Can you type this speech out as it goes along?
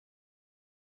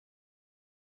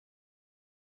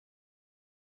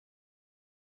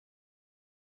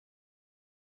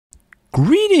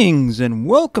Greetings and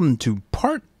welcome to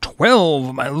part 12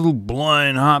 of my little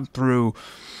blind hop through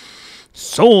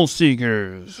Soul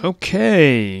Seekers.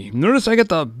 Okay, notice I got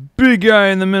the big guy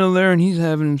in the middle there and he's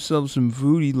having himself some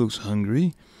food. He looks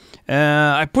hungry.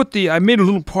 I made a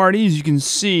little party, as you can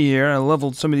see here. I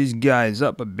leveled some of these guys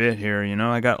up a bit here, you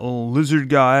know. I got a little lizard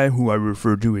guy who I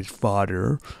refer to as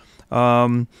fodder.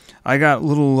 I got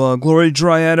little Glory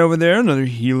Dryad over there, another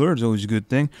healer. It's always a good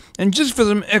thing. And just for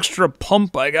some extra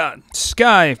pump, I got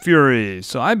Sky Fury.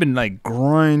 So I've been like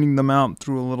grinding them out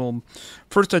through a little.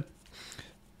 First, I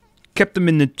kept them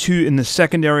in the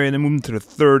second area, and then moved them to the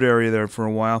third area there for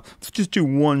a while. Let's just do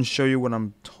one, show you what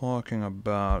I'm talking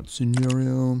about.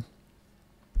 Scenario.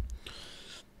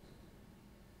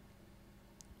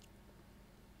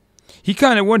 He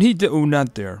kind of what he did. Oh,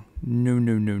 not there. No.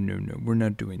 We're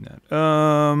not doing that.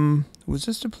 Was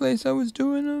this the place I was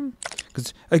doing them?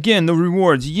 Because, again, the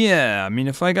rewards. Yeah, I mean,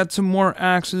 if I got some more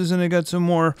axes and I got some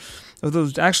more of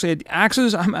those. Actually,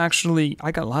 axes,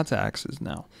 I got lots of axes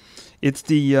now. It's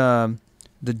the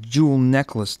jewel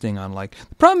necklace thing I like.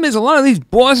 The problem is a lot of these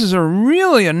bosses are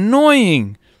really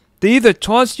annoying. They either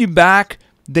toss you back,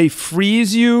 they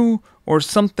freeze you, or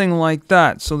something like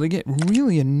that. So they get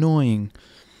really annoying.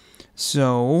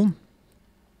 So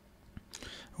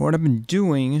what I've been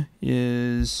doing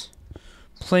is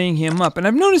playing him up. And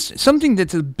I've noticed something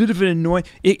that's a bit of an annoying.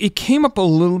 It came up a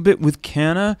little bit with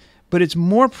Kana, but it's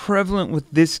more prevalent with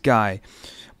this guy.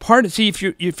 See, if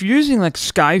you're using like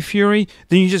Sky Fury,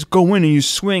 then you just go in and you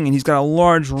swing, and he's got a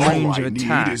large range of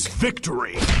attack. All I need is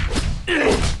victory.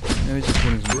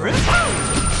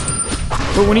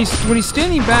 But when he's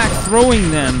standing back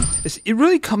throwing them, it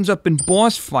really comes up in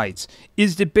boss fights,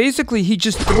 is that basically he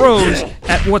just throws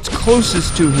at what's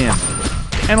closest to him.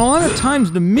 And a lot of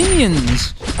times the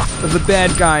minions of the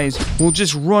bad guys will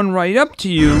just run right up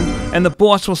to you, and the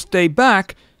boss will stay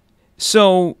back,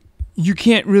 so you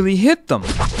can't really hit them.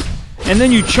 And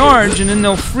then you charge, and then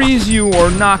they'll freeze you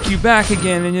or knock you back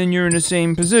again, and then you're in the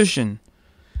same position.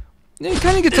 It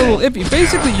kind of gets a little iffy.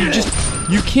 Basically,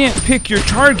 you can't pick your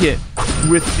target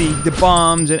with the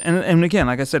bombs, and again,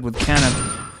 like I said, with Kana,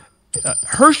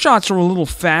 her shots are a little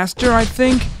faster, I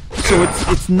think, so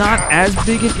it's not as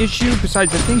big an issue.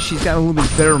 Besides, I think she's got a little bit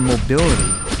better mobility.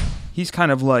 He's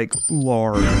kind of like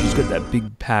large. He's got that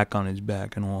big pack on his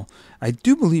back and all. I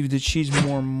do believe that she's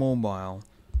more mobile.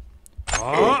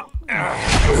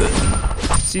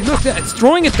 See, look, it's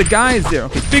throwing at the guys there.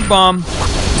 Okay, big bomb.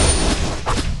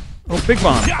 Oh, big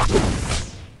bomb.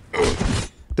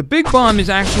 The big bomb is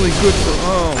actually good for.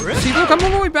 Oh, see, look, I'm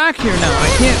all the way back here now.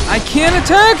 I can't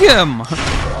attack him.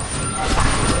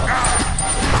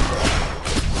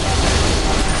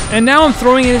 And now I'm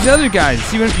throwing at his other guys.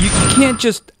 See, you can't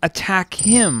just attack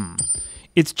him.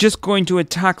 It's just going to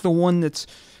attack the one that's,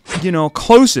 you know,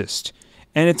 closest.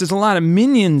 And if there's a lot of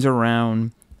minions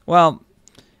around, well,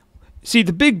 see,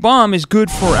 the big bomb is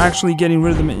good for actually getting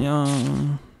rid of the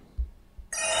minions.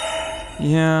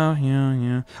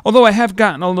 Yeah. Although I have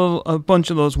gotten a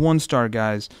bunch of those one-star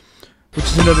guys, which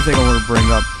is another thing I want to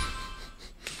bring up.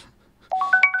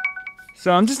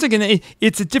 So I'm just thinking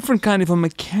it's a different kind of a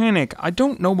mechanic. I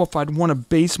don't know if I'd want to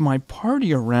base my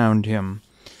party around him.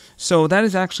 So that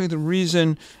is actually the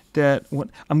reason that what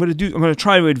I'm going to do. I'm going to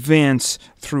try to advance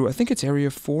through. I think it's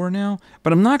area 4 now,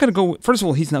 but I'm not going to go. First of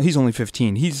all, he's only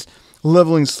 15. He's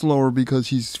leveling slower because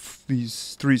he's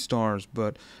 3 stars.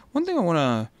 But one thing I want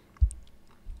to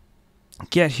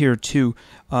get here too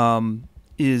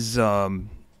is the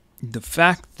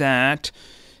fact that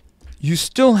you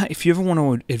still, if you ever want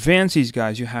to advance these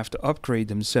guys, you have to upgrade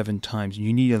them 7 times, and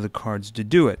you need other cards to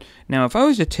do it. Now, if I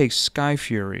was to take Sky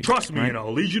Fury, trust me, right, and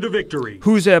I'll lead you to victory.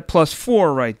 Who's at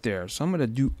 +4 right there? So I'm going to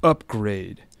do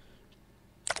upgrade.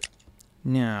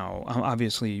 Now, I'll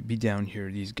obviously be down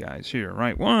here. These guys here,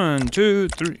 right? 1, 2,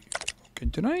 3.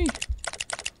 Okay,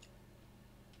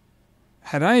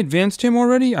 had I advanced him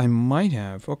already? I might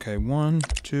have. Okay, 1,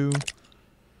 2,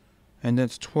 and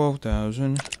that's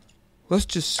 12,000. Let's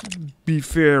just be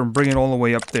fair and bring it all the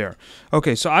way up there.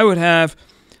 Okay, so I would have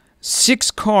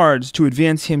 6 cards to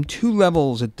advance him 2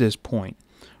 levels at this point,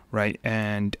 right?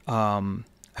 And I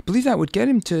believe that would get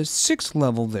him to 6th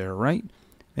level there, right?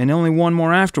 And only 1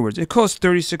 more afterwards. It costs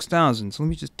 36,000. So let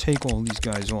me just take all these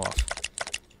guys off.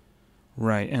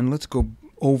 Right, and let's go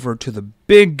over to the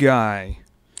big guy,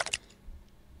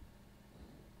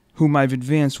 whom I've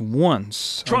advanced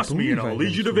once. Trust me, and I'll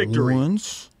lead you to victory.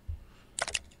 Once.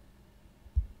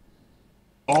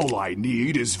 All I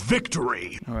need is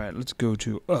victory. All right, let's go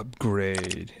to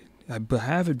upgrade. I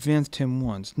have advanced him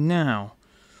once. Now,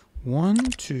 1,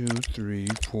 2, 3,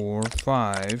 4,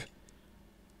 5,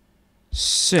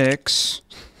 6.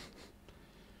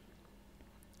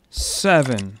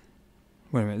 7.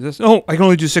 Wait a minute. Oh, I can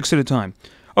only do 6 at a time.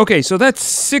 Okay, so that's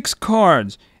 6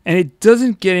 cards, and it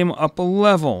doesn't get him up a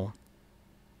level.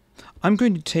 I'm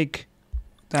going to take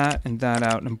that and that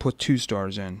out and put 2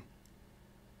 stars in.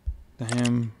 The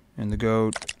ham and the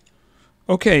goat.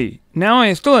 Okay, now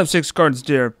I still have 6 cards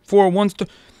there. 4, 1 star.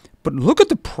 But look at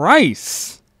the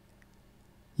price.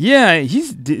 Yeah,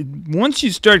 once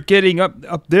you start getting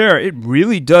up there, it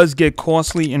really does get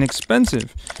costly and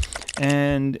expensive.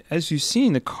 And as you've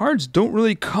seen, the cards don't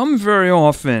really come very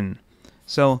often.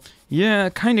 So, yeah,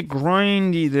 kind of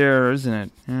grindy there, isn't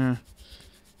it? Yeah.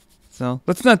 So,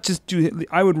 let's not just do...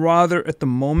 I would rather, at the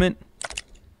moment...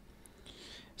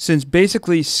 Since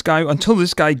basically until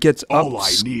this guy gets up... All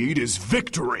I need is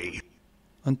victory.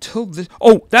 Until this...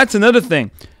 Oh, that's another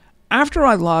thing. After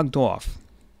I logged off,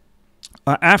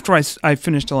 after I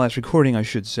finished the last recording, I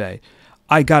should say,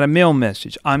 I got a mail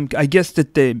message. I guess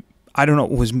that I don't know,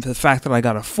 it was the fact that I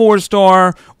got a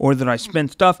 4-star or that I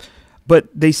spent stuff, but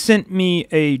they sent me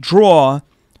a draw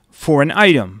for an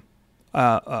item,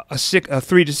 a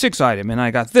 3 to 6 item, and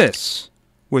I got this,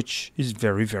 which is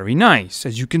very, very nice,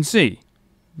 as you can see.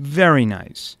 Very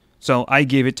nice. So I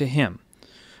gave it to him.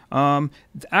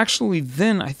 Actually,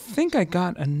 then I think I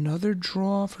got another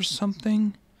draw for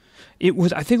something.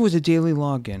 I think it was a daily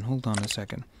login. Hold on a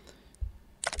second.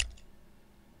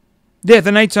 Yeah,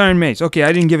 the Knight's Iron Mace. Okay,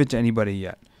 I didn't give it to anybody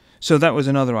yet. So that was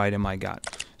another item I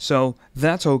got. So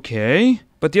that's okay.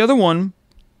 But the other one,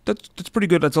 that's pretty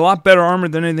good. That's a lot better armor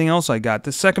than anything else I got.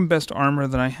 The second best armor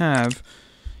that I have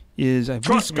is, I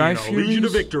believe, Sky Furies. I'll lead you to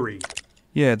victory.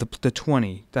 Yeah, the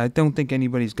 20. I don't think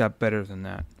anybody's got better than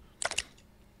that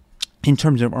in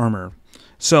terms of armor.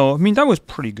 So, I mean, that was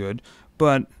pretty good.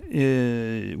 But,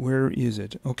 where is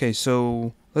it? Okay,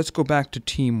 so let's go back to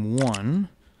Team 1.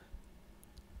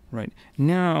 Right.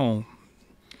 Now,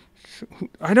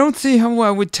 I don't see how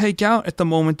I would take out at the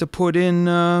moment to put in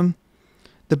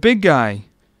the big guy.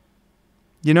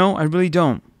 You know, I really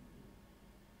don't.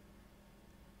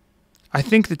 I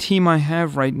think the team I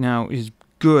have right now is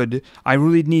good. I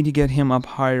really need to get him up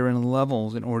higher in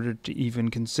levels in order to even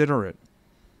consider it.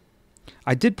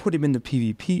 I did put him in the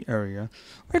PvP area.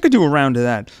 I could do a round of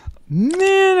that.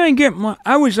 Man,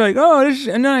 I was like, oh,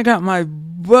 and then I got my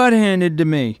butt handed to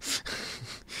me.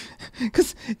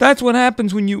 Because that's what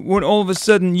happens when all of a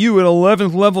sudden you at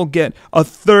 11th level get a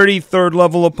 33rd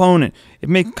level opponent. It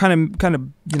makes kind of,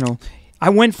 you know,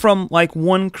 I went from like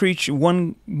one creature,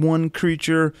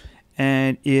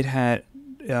 and it had,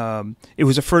 it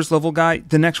was a first level guy.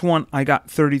 The next one, I got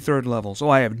 33rd level. So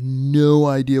I have no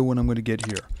idea what I'm going to get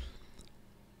here.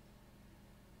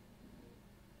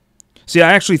 See,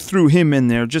 I actually threw him in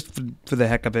there just for the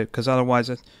heck of it, because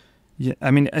otherwise, yeah, I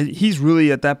mean, he's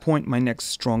really at that point my next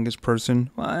strongest person.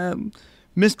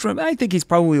 Mistra, I think he's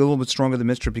probably a little bit stronger than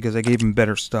Mistra because I gave him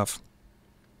better stuff.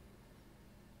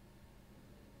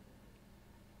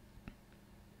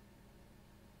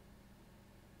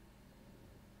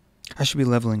 I should be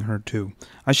leveling her too.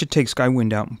 I should take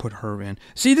Skywind out and put her in.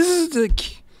 See, this is the...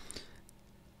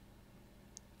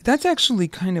 That's actually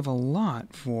kind of a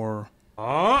lot for...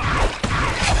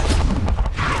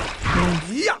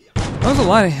 That was a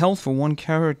lot of health for one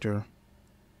character.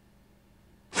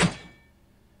 What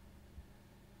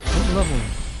level?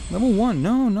 Level 1?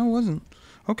 No, it wasn't.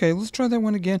 Okay, let's try that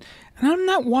one again. And I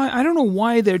don't know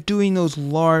why they're doing those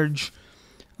large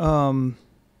hit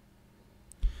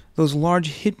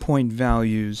point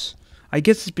values. I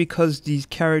guess it's because these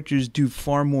characters do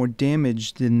far more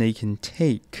damage than they can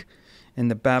take,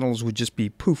 and the battles would just be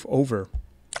poof over.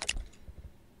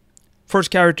 First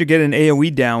character get an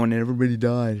AoE down and everybody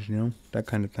dies, you know? That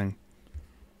kind of thing.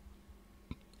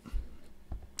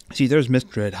 See, there's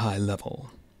Mistra at high level.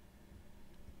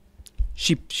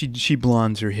 She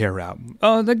blondes her hair out.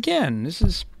 Again, this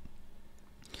is...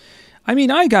 I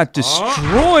mean, I got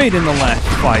destroyed in the last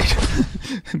fight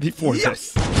before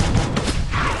this.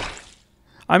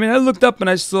 I mean, I looked up and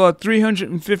I saw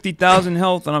 350,000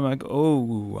 health, and I'm like,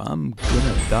 oh, I'm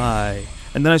gonna die.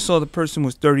 And then I saw the person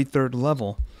was 33rd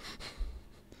level.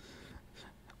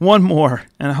 One more,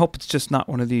 and I hope it's just not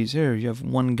one of these. Here, you have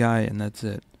one guy, and that's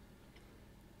it.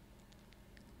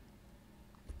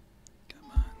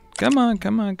 Come on.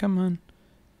 Come on,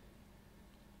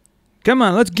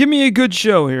 let's give me a good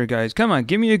show here, guys. Come on,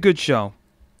 give me a good show.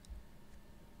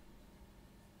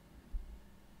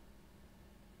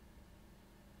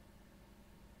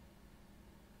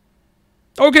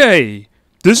 Okay,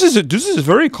 this is a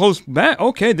very close match.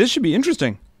 Okay, this should be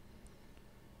interesting.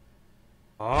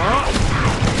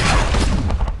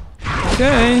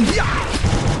 Okay.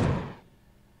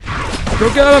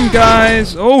 Go get him,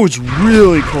 guys. Oh, it's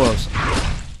really close.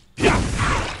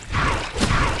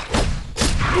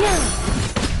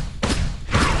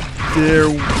 They're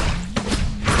winning.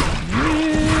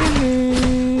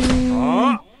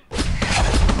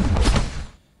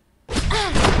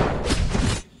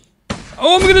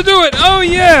 Oh, I'm gonna do it! Oh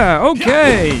yeah!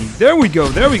 Okay! There we go.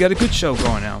 There we got a good show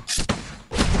going now.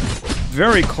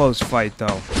 Very close fight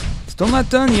though. Still not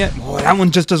done yet. Oh, that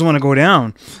one just doesn't want to go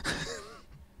down.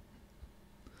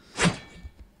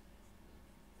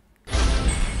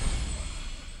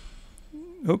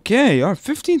 Okay, our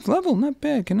 15th level, not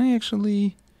bad. Can I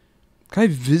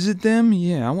visit them?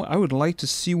 Yeah, I would like to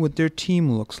see what their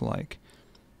team looks like.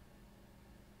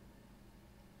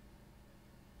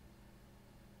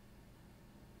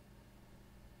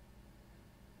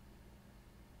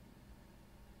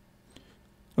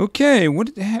 Okay, what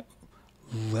did they have?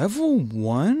 Level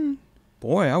 1?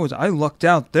 Boy, I lucked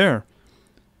out there.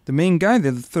 The main guy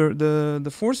there, the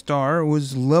 4-star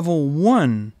was level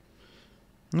 1.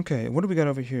 Okay, what do we got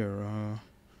over here?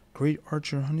 Great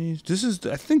Archer Honeys.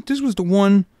 I think this was the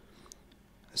one.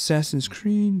 Assassin's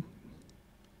Creed.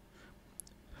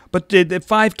 But the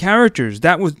 5 characters,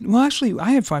 that was, well actually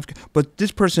I had 5, but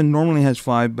this person normally has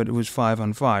 5, but it was 5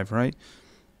 on 5, right?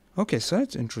 Okay, so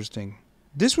that's interesting.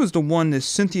 This was the one, this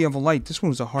Cynthia of a Light. This one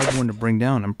was a hard one to bring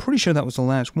down. I'm pretty sure that was the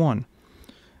last one.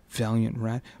 Valiant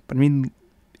Rat. But I mean,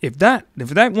 if that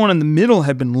one in the middle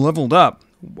had been leveled up,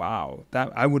 wow,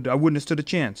 that I wouldn't have stood a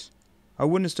chance. I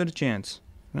wouldn't have stood a chance.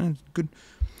 That's good.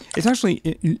 It's actually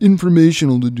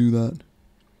informational to do that.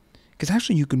 Because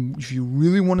actually you can, if you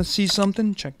really want to see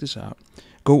something, check this out.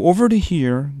 Go over to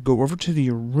here, go over to the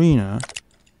arena,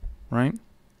 right?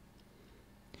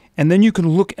 And then you can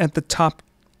look at the top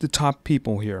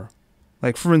people here.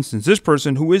 Like for instance, this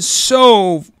person who is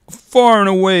so far and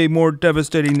away more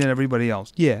devastating than everybody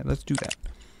else. Yeah, let's do that.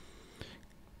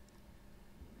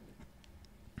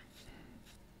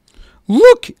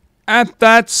 Look at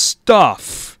that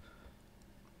stuff.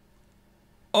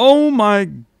 Oh my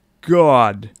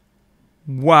God.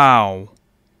 Wow.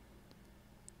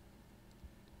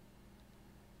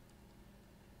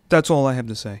 That's all I have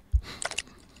to say.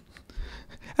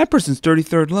 That person's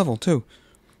 33rd level too.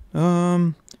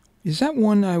 Is that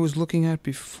one I was looking at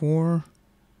before?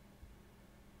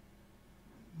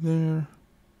 There.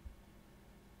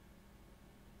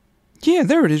 Yeah,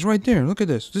 there it is right there. Look at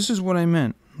this. This is what I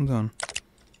meant. Hold on.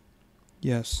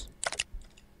 Yes.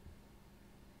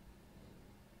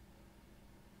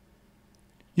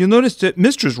 You'll notice that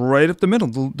Mistra's right up the middle,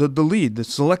 the lead, the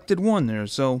selected one there.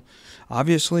 So,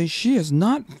 obviously, she is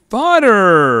not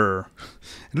fodder.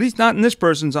 At least not in this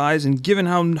person's eyes, and given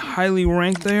how highly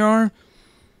ranked they are.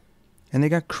 And they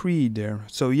got Creed there.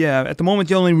 So, yeah, at the moment,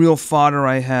 the only real fodder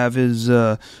I have is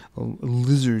a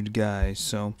lizard guy.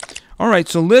 So, alright,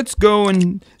 so let's go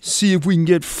and see if we can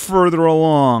get further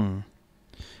along.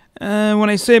 When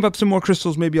I save up some more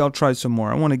crystals, maybe I'll try some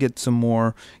more. I want to get some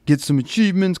more, get some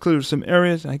achievements, clear some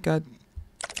areas. I got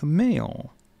a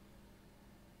mail.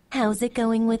 How's it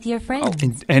going with your friends?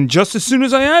 Oh, and just as soon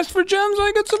as I asked for gems,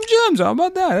 I got some gems. How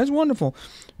about that? That's wonderful.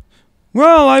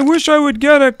 Well, I wish I would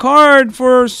get a card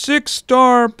for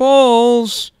 6-star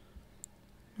polls.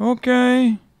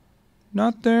 Okay.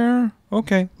 Not there.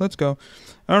 Okay, let's go.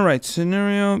 Alright,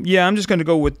 scenario. Yeah, I'm just going to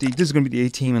go with this is going to be the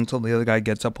A-team until the other guy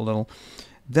gets up a little.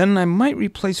 Then I might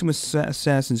replace him with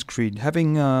Assassin's Creed.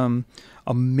 Having a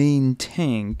main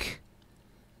tank.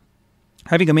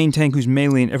 Having a main tank who's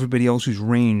melee and everybody else who's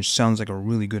ranged sounds like a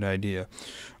really good idea.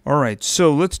 Alright,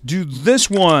 so let's do this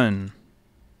one.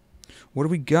 What do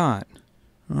we got?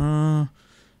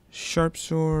 Sharp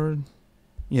sword.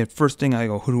 Yeah, first thing I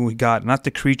go, who do we got? Not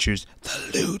the creatures.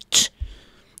 The loot.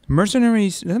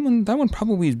 Mercenaries, that one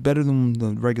probably is better than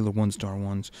the regular 1-star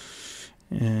ones.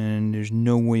 And there's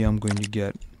no way I'm going to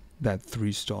get that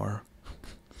 3-star.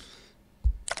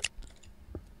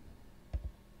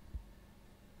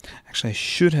 Actually, I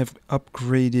should have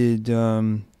upgraded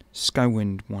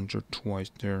Skywind once or twice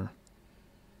there.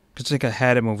 Because like I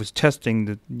had him, I was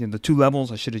testing the 2 levels.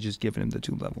 I should have just given him the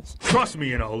 2 levels. Trust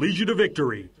me and I'll lead you to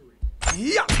victory.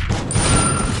 Yeah.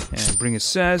 And bring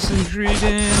Assassin's Creed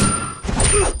in.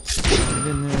 Get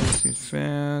in there, let's get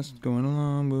fast. Going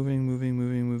along, moving.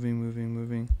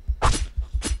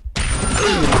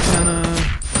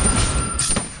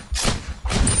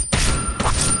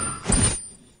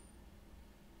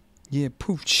 Yeah,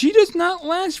 poof. She does not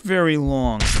last very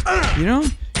long. You know?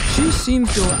 She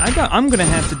seems to... I'm gonna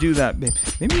have to do that.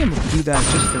 Maybe I'm gonna do that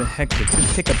just for the heck of it.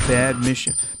 Just pick a bad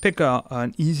mission. Pick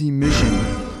an easy mission.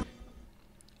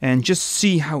 And just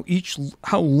see how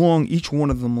long each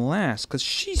one of them lasts. Because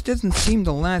she doesn't seem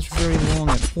to last very long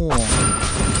at all.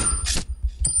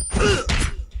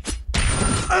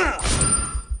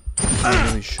 I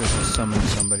really should have summoned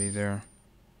somebody there.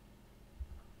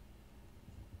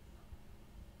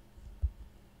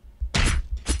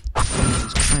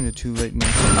 kind of too late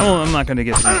now. I'm not going to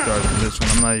get 3 stars for this one.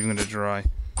 I'm not even going to try.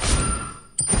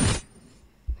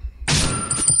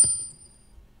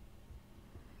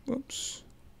 Whoops.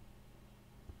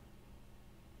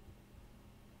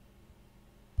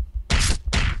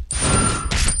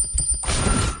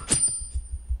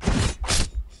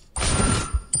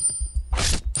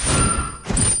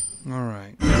 All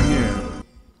right, here.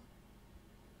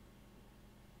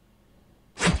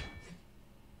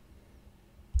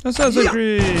 That sounds like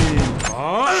green.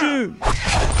 Shoot.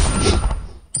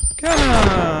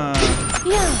 Kinda.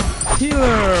 Yeah.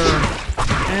 Healer.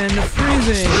 And the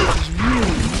freezing, which is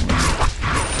really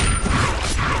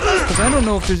because I don't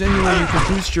know if there's any way you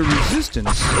can boost your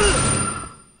resistance.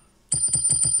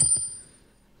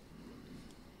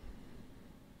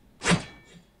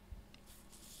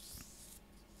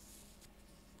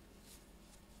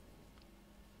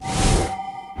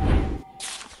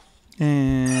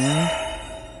 And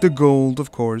the gold,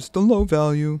 of course, the low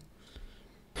value.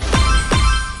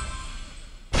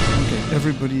 Okay,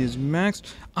 everybody is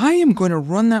maxed. I am going to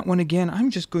run that one again.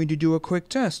 I'm just going to do a quick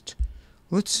test.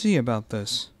 Let's see about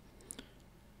this.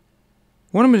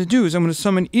 What I'm going to do is I'm going to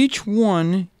summon each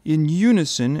one in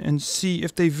unison and see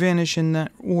if they vanish in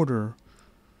that order.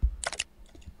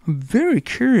 I'm very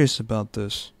curious about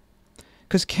this.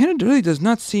 Because Canada really does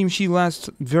not seem she lasts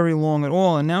very long at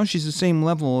all, and now she's the same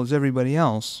level as everybody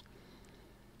else.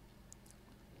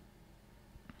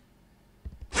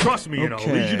 Trust me, and I'll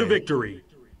lead you to victory.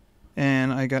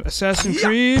 And I got Assassin's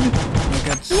Creed, I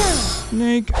got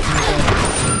Snake,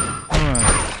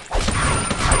 alright.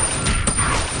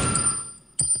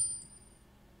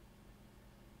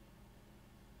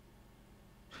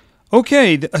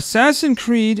 Okay, the Assassin's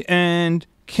Creed and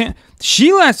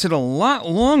she lasted a lot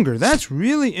longer. That's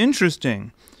really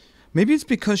interesting. Maybe it's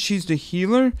because she's the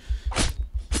healer.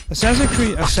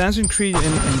 Assassin's Creed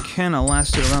and Kenna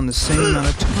lasted around the same amount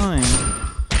of time.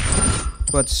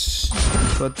 But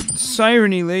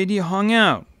Sireny Lady hung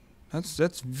out.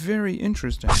 That's very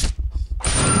interesting.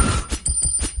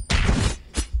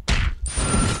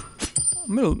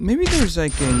 Maybe there's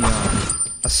like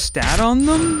a stat on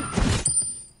them.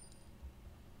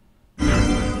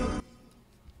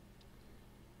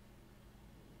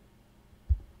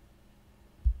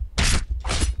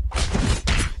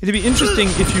 It'd be interesting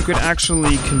if you could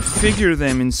actually configure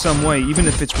them in some way, even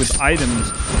if it's with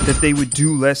items, that they would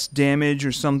do less damage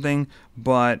or something,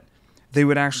 but they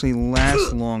would actually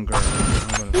last longer.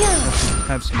 I'm gonna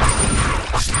have some.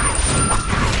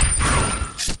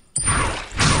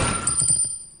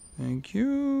 Thank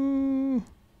you.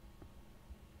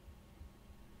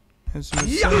 Have some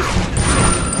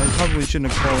I probably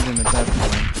shouldn't have called in at that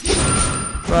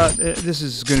point. But this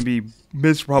is going to be.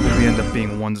 This probably end up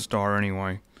being 1 star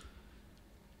anyway.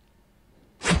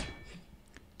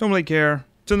 Don't really care.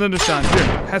 It's another shot. Here,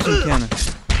 have some cannon.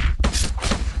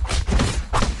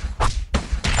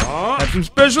 Have some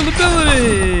special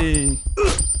ability!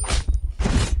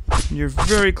 You're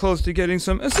very close to getting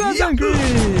some Assassin's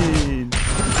Creed!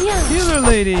 Healer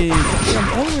Lady! I'm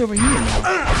all the way over here now.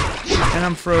 And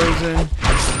I'm frozen.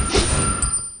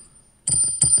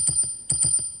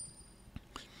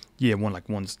 Yeah, like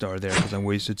 1 star there because I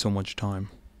wasted so much time.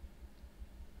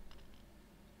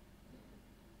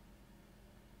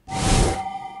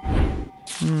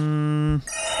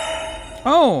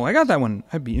 Oh, I got that one.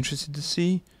 I'd be interested to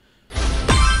see.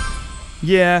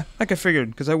 Yeah, like I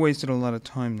figured, because I wasted a lot of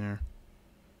time there.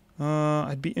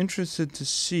 I'd be interested to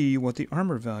see what the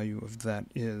armor value of that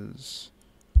is.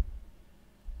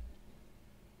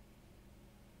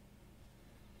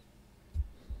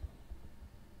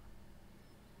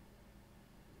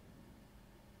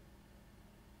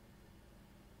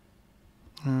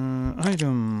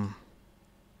 Item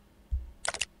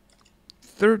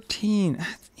 13.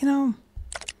 You know.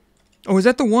 Oh, is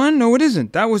that the one? No, it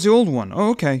isn't. That was the old one. Oh,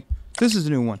 okay. This is the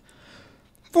new one.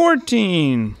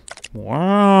 14.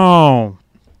 Wow.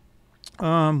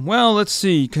 Well, let's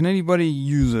see. Can anybody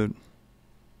use it?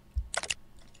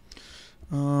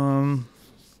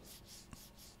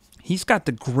 He's got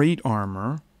the great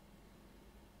armor.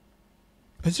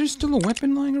 Is there still a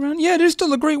weapon lying around? Yeah, there's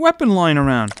still a great weapon lying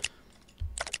around.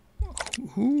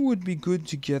 Who would be good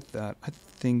to get that? I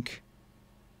think,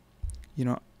 you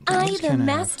know, I, the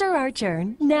master archer,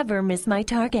 never miss my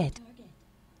target.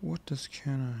 What does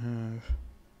Kenna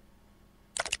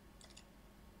have?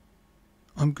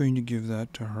 I'm going to give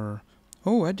that to her.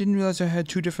 Oh, I didn't realize I had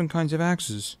 2 different kinds of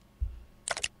axes.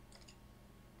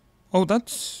 Oh,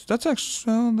 that's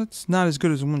actually, well, that's not as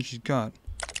good as the one she's got.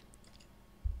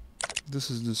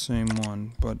 This is the same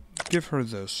one, but give her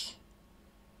this.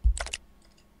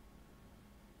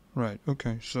 Right,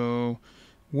 okay, so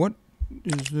What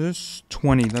is this?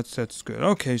 20. That's good.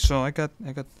 Okay, so I got.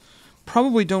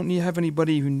 Probably don't have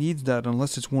anybody who needs that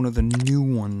unless it's one of the new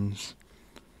ones.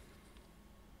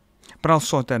 But I'll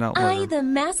sort that out later. I, the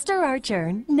master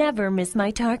archer, never miss my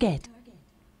target.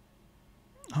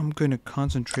 I'm going to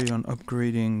concentrate on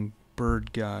upgrading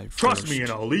Bird Guy first. Trust me and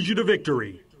I'll lead you to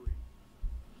victory.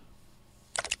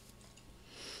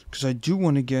 Because I do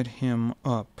want to get him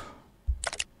up.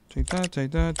 Take that, take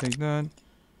that, take that.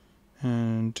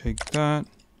 And take that.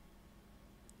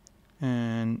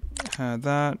 And have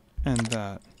that and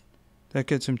that. That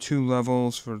gets him 2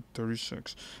 levels for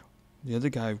 36. The other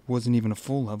guy wasn't even a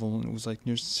full level, and it was like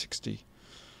near 60.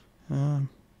 I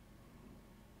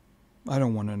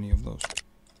don't want any of those.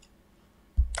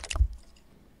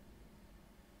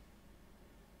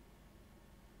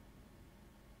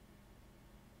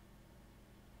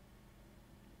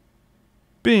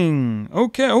 Bing.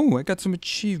 Okay. Oh, I got some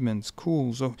achievements.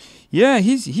 Cool. So, yeah,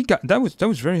 he got that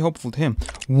was very helpful to him.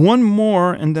 One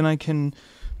more, and then I can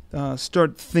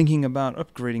start thinking about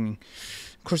upgrading.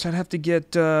 Of course, I'd have to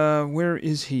get, where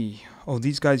is he? Oh,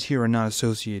 these guys here are not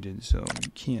associated, so you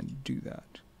can't do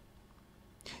that.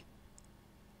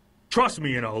 Trust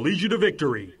me and I'll lead you to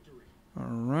victory.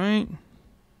 Alright.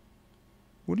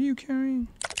 What are you carrying?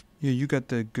 Yeah, you got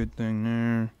the good thing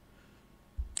there.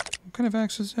 What kind of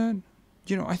axe is that?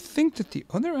 You know, I think that the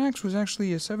other axe was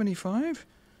actually a 75.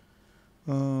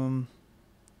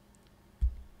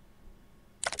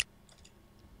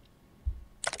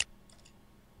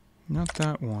 Not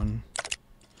that one.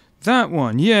 That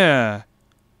one, yeah.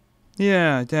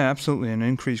 Yeah, absolutely. An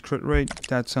increased crit rate.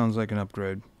 That sounds like an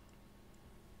upgrade.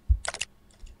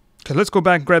 Okay, let's go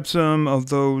back and grab some of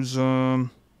those,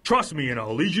 Trust me and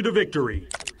I'll lead you to victory.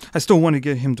 I still want to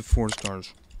get him to 4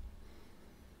 stars.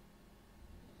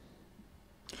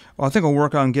 Well, I think I'll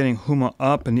work on getting Huma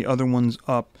up and the other ones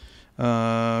up.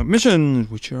 Missions,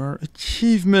 which are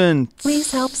achievements.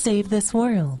 Please help save this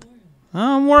world.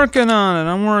 I'm working on it.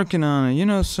 I'm working on it. You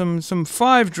know, some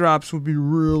 5 drops would be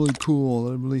really cool.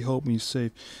 That'd really help me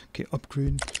save. Okay,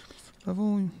 upgrade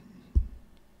level.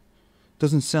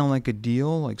 Doesn't sound like a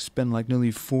deal. Like spend like nearly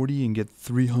 40 and get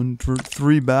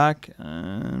 303 back.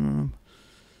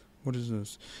 What is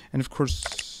this? And of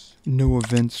course, no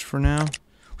events for now.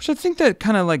 Which I think that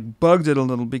kind of like bugged it a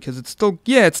little because it's still,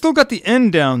 yeah, it's still got the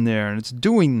end down there and it's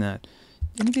doing that.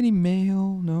 Didn't you get any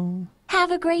mail? No. Have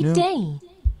a great No. day.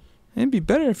 It'd be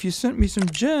better if you sent me some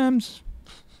gems.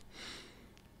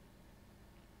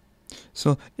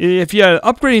 So, if yeah,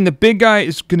 upgrading the big guy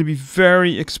is going to be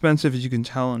very expensive, as you can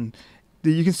tell, and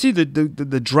you can see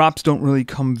the drops don't really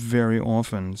come very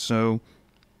often. So,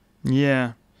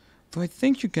 yeah. Though I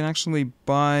think you can actually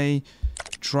buy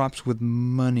drops with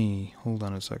money. Hold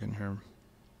on a second here.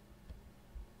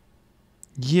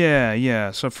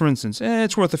 Yeah. So, for instance,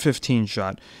 it's worth a 15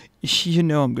 shot. You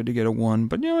know I'm going to get a 1,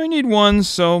 but, you know, I need 1,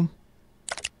 so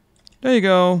there you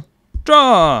go.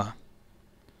 Draw!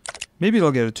 Maybe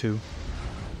it'll get a 2.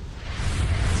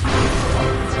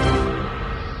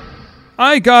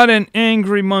 I got an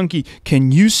angry monkey.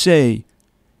 Can you say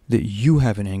that you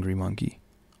have an angry monkey?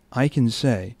 I can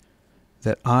say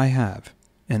that I have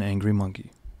an angry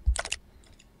monkey.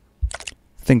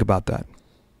 Think about that.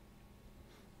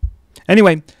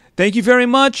 Anyway, thank you very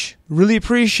much. Really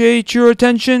appreciate your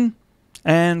attention.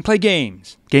 And play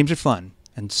games. Games are fun.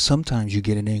 And sometimes you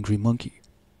get an angry monkey.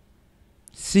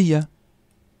 See ya.